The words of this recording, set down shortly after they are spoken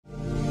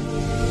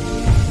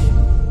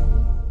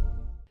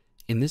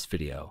In this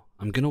video,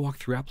 I'm going to walk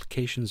through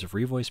applications of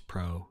Revoice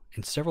Pro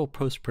in several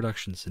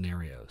post-production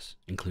scenarios,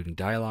 including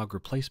dialogue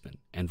replacement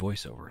and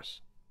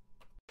voiceovers.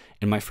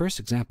 In my first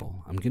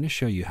example, I'm going to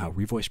show you how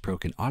Revoice Pro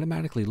can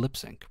automatically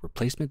lip-sync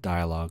replacement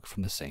dialogue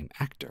from the same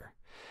actor.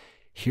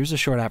 Here's a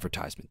short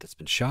advertisement that's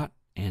been shot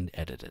and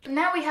edited.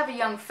 Now we have a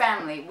young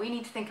family, we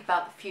need to think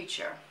about the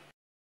future.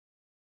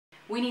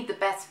 We need the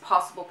best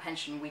possible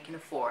pension we can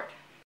afford.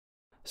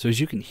 So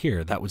as you can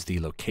hear, that was the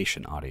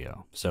location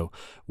audio. So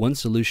one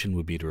solution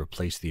would be to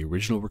replace the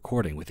original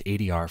recording with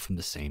ADR from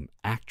the same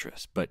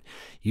actress. But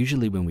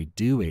usually when we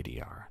do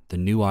ADR, the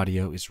new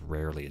audio is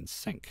rarely in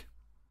sync.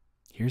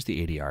 Here's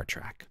the ADR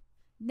track.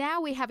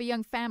 Now we have a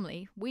young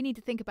family, we need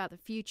to think about the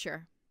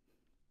future.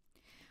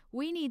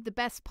 We need the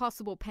best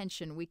possible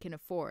pension we can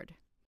afford.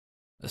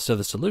 So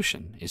the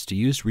solution is to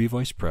use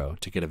Revoice Pro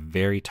to get a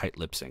very tight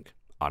lip sync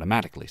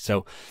automatically.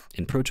 So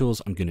in Pro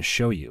Tools, I'm going to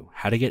show you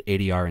how to get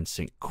ADR in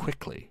sync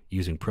quickly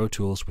using Pro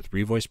Tools with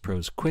Revoice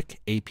Pro's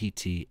Quick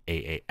APT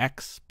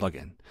AAX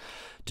plugin.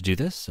 To do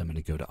this, I'm going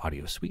to go to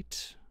Audio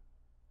Suite,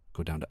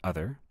 go down to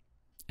Other,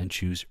 and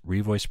choose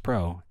Revoice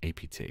Pro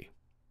APT.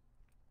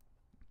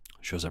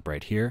 Shows up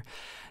right here.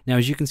 Now,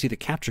 as you can see, the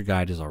capture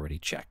guide is already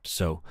checked.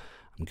 So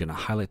I'm going to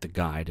highlight the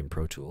guide in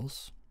Pro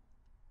Tools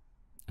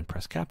and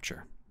press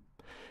Capture.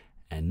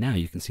 And now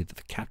you can see that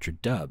the capture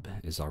dub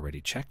is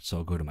already checked. So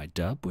I'll go to my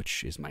dub,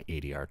 which is my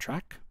ADR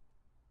track,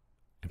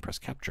 and press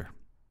Capture.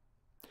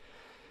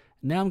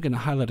 Now I'm going to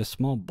highlight a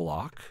small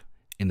block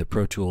in the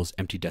Pro Tools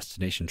empty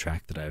destination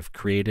track that I've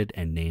created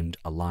and named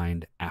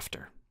Aligned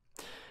After.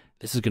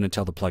 This is going to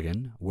tell the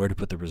plugin where to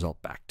put the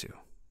result back to.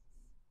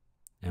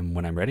 And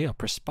when I'm ready, I'll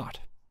press Spot.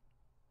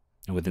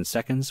 And within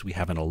seconds, we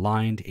have an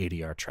aligned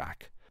ADR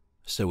track.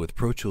 So with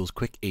Pro Tools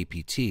Quick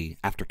APT,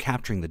 after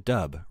capturing the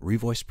dub,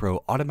 Revoice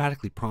Pro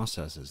automatically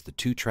processes the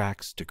two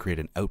tracks to create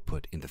an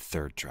output in the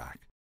third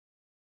track.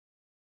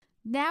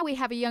 Now we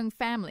have a young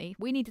family,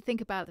 we need to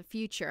think about the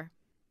future.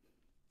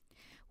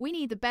 We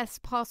need the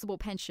best possible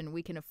pension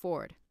we can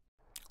afford.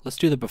 Let's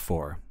do the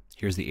before.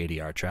 Here's the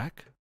ADR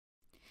track.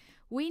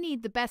 We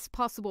need the best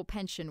possible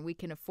pension we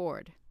can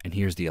afford. And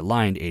here's the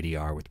aligned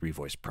ADR with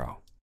Revoice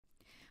Pro.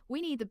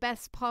 We need the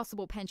best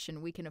possible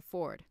pension we can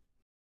afford.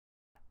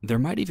 There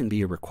might even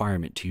be a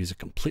requirement to use a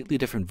completely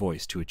different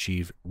voice to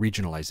achieve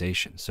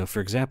regionalization. So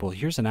for example,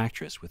 here's an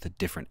actress with a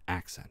different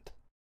accent.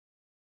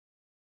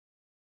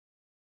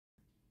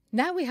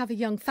 Now we have a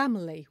young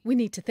family, we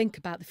need to think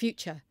about the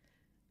future.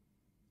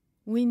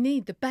 We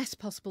need the best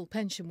possible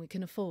pension we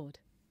can afford.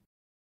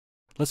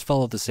 Let's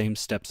follow the same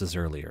steps as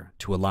earlier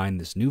to align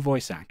this new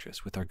voice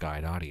actress with our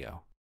guide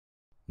audio.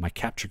 My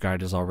capture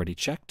guide is already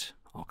checked.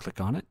 I'll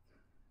click on it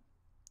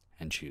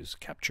and choose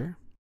Capture.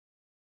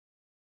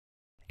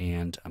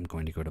 And I'm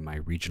going to go to my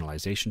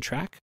regionalization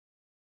track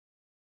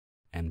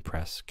and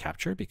press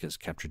Capture because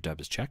Capture Dub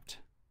is checked.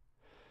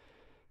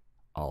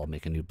 I'll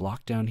make a new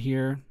block down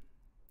here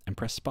and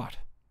press Spot.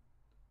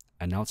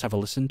 And now let's have a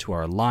listen to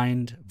our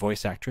aligned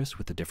voice actress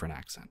with a different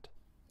accent.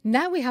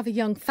 Now we have a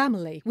young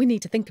family, we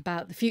need to think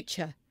about the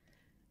future.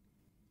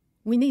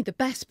 We need the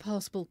best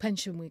possible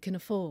pension we can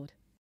afford.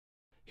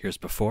 Here's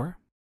before.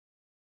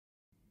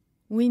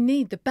 We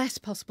need the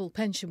best possible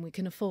pension we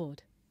can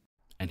afford.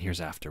 And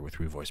here's after with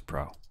Revoice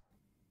Pro.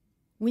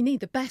 We need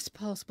the best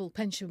possible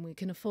pension we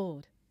can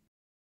afford.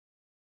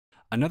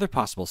 Another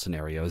possible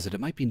scenario is that it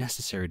might be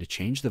necessary to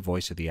change the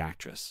voice of the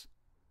actress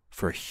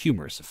for a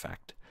humorous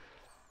effect.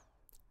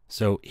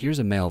 So here's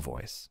a male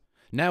voice.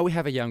 Now we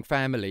have a young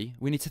family,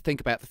 we need to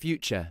think about the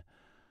future.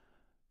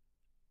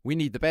 We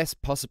need the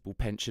best possible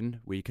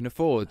pension we can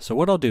afford. So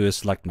what I'll do is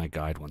select my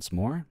guide once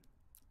more,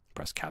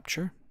 press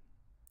Capture,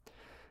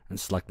 and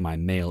select my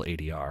male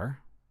ADR,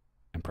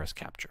 and press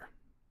Capture.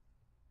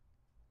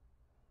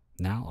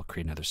 Now I'll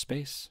create another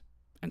space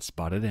and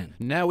spot it in.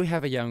 Now we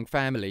have a young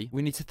family,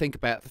 we need to think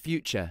about the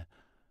future.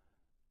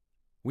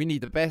 We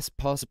need the best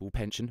possible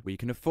pension we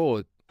can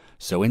afford.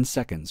 So in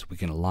seconds, we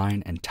can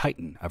align and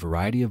tighten a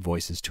variety of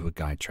voices to a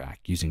guide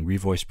track using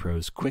Revoice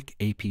Pro's Quick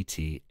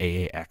APT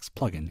AAX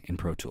plugin in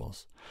Pro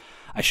Tools.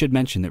 I should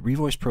mention that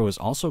Revoice Pro is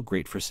also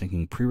great for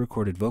syncing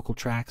pre-recorded vocal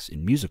tracks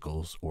in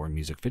musicals or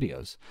music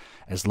videos,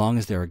 as long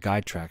as there are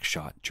guide tracks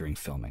shot during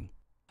filming.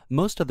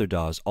 Most other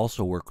DAWs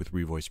also work with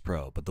Revoice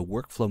Pro, but the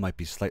workflow might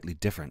be slightly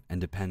different and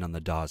depend on the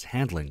DAW's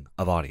handling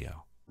of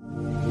audio.